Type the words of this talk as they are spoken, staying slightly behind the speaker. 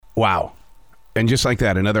Wow. And just like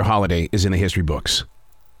that, another holiday is in the history books.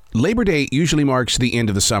 Labor Day usually marks the end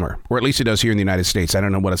of the summer, or at least it does here in the United States. I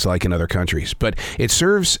don't know what it's like in other countries, but it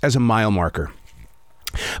serves as a mile marker.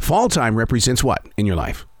 Fall time represents what in your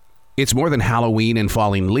life? It's more than Halloween and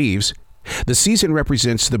falling leaves. The season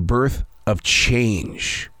represents the birth of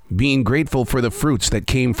change, being grateful for the fruits that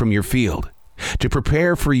came from your field, to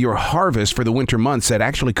prepare for your harvest for the winter months that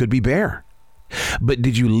actually could be bare. But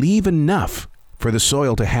did you leave enough for the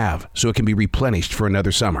soil to have so it can be replenished for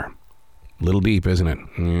another summer? Little deep, isn't it?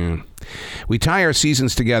 Yeah. We tie our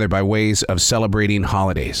seasons together by ways of celebrating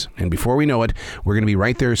holidays. And before we know it, we're going to be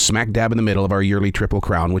right there smack dab in the middle of our yearly Triple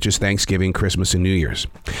Crown, which is Thanksgiving, Christmas, and New Year's.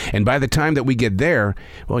 And by the time that we get there,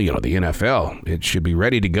 well, the NFL, it should be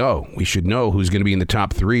ready to go. We should know who's going to be in the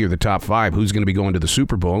top 3 or the top 5, who's going to be going to the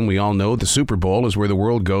Super Bowl. And we all know the Super Bowl is where the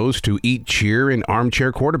world goes to eat, cheer, and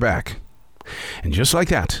armchair quarterback. And just like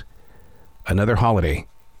that, another holiday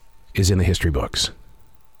is in the history books.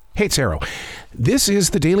 Hey, it's Arrow. This is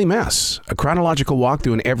the Daily Mess, a chronological walk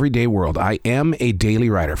through an everyday world. I am a daily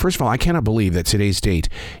writer. First of all, I cannot believe that today's date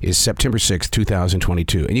is September 6th,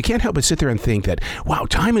 2022. And you can't help but sit there and think that, wow,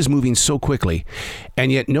 time is moving so quickly.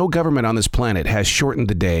 And yet no government on this planet has shortened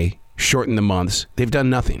the day, shortened the months. They've done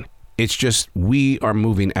nothing. It's just we are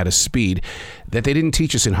moving at a speed that they didn't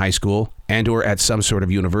teach us in high school and or at some sort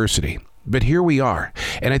of university. But here we are.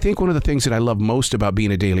 And I think one of the things that I love most about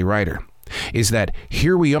being a daily writer is that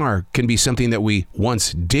here we are can be something that we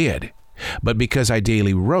once did, but because I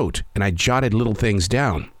daily wrote and I jotted little things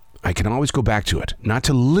down, I can always go back to it, not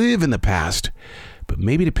to live in the past, but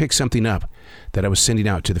maybe to pick something up that I was sending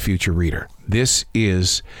out to the future reader. This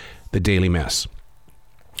is the Daily Mess.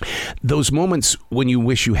 Those moments when you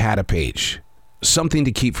wish you had a page, something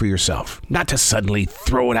to keep for yourself, not to suddenly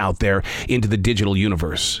throw it out there into the digital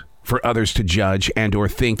universe for others to judge and or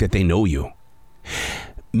think that they know you.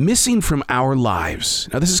 Missing from our lives.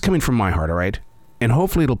 Now, this is coming from my heart, all right? And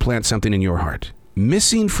hopefully it'll plant something in your heart.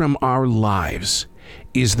 Missing from our lives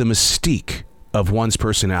is the mystique of one's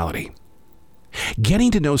personality.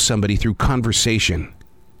 Getting to know somebody through conversation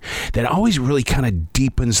that always really kind of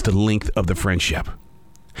deepens the length of the friendship.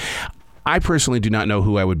 I personally do not know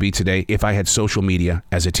who I would be today if I had social media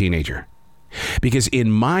as a teenager. Because in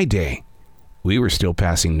my day, we were still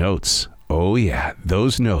passing notes. Oh yeah,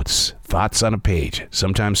 those notes, thoughts on a page.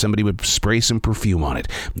 Sometimes somebody would spray some perfume on it.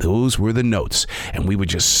 Those were the notes, and we would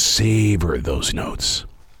just savor those notes.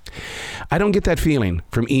 I don't get that feeling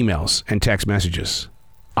from emails and text messages.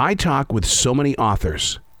 I talk with so many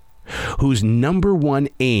authors whose number one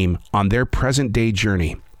aim on their present day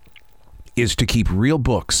journey is to keep real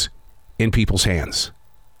books in people's hands.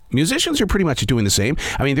 Musicians are pretty much doing the same.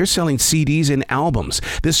 I mean, they're selling CDs and albums.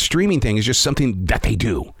 This streaming thing is just something that they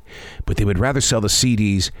do. But they would rather sell the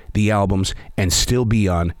CDs, the albums, and still be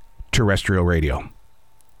on terrestrial radio.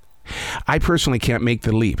 I personally can't make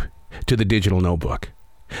the leap to the digital notebook.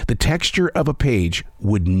 The texture of a page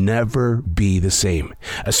would never be the same,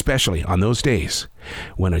 especially on those days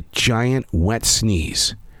when a giant wet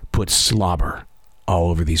sneeze puts slobber all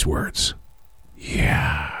over these words.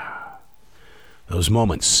 Yeah. Those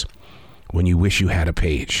moments when you wish you had a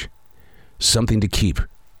page, something to keep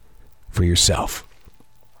for yourself.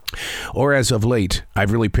 Or as of late,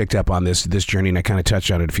 I've really picked up on this journey, and I kind of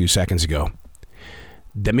touched on it a few seconds ago,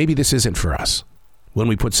 that maybe this isn't for us when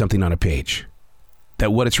we put something on a page,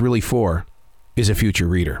 that what it's really for is a future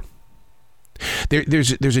reader.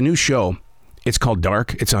 There's a new show. It's called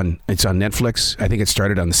Dark. It's on Netflix. I think it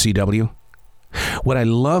started on the CW. What I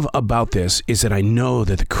love about this is that I know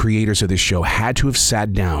that the creators of this show had to have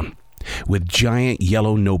sat down with giant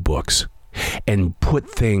yellow notebooks and put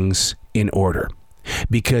things in order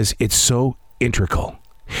because it's so integral.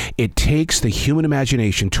 It takes the human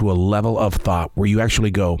imagination to a level of thought where you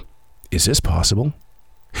actually go, is this possible?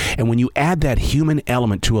 And when you add that human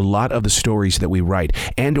element to a lot of the stories that we write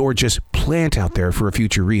and or just plant out there for a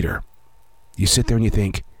future reader, you sit there and you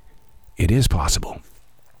think, it is possible.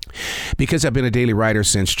 Because I've been a daily writer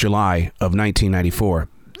since July of 1994,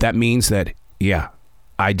 that means that, yeah,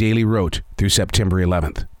 I daily wrote through September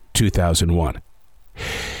 11th, 2001.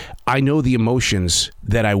 I know the emotions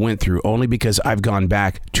that I went through only because I've gone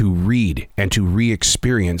back to read and to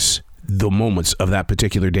re-experience the moments of that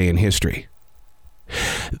particular day in history.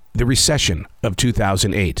 The recession of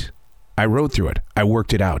 2008, I wrote through it. I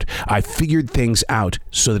worked it out. I figured things out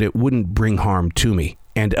so that it wouldn't bring harm to me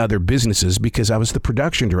and other businesses because I was the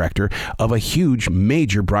production director of a huge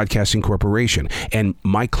major broadcasting corporation. And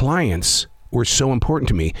my clients were so important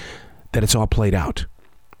to me that it's all played out.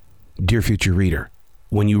 Dear future reader,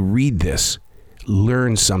 when you read this,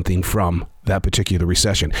 learn something from that particular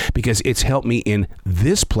recession, because it's helped me in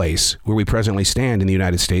this place where we presently stand in the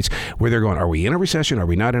United States, where they're going, are we in a recession? Are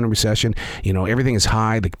we not in a recession? You know, everything is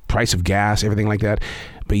high, the price of gas, everything like that.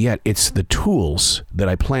 But yet it's the tools that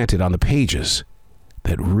I planted on the pages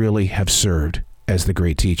that really have served as the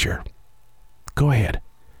great teacher. Go ahead,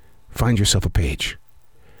 find yourself a page.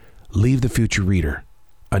 Leave the future reader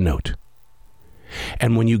a note.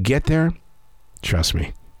 And when you get there, trust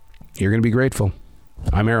me, you're going to be grateful.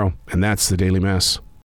 I'm Errol, and that's the Daily Mess.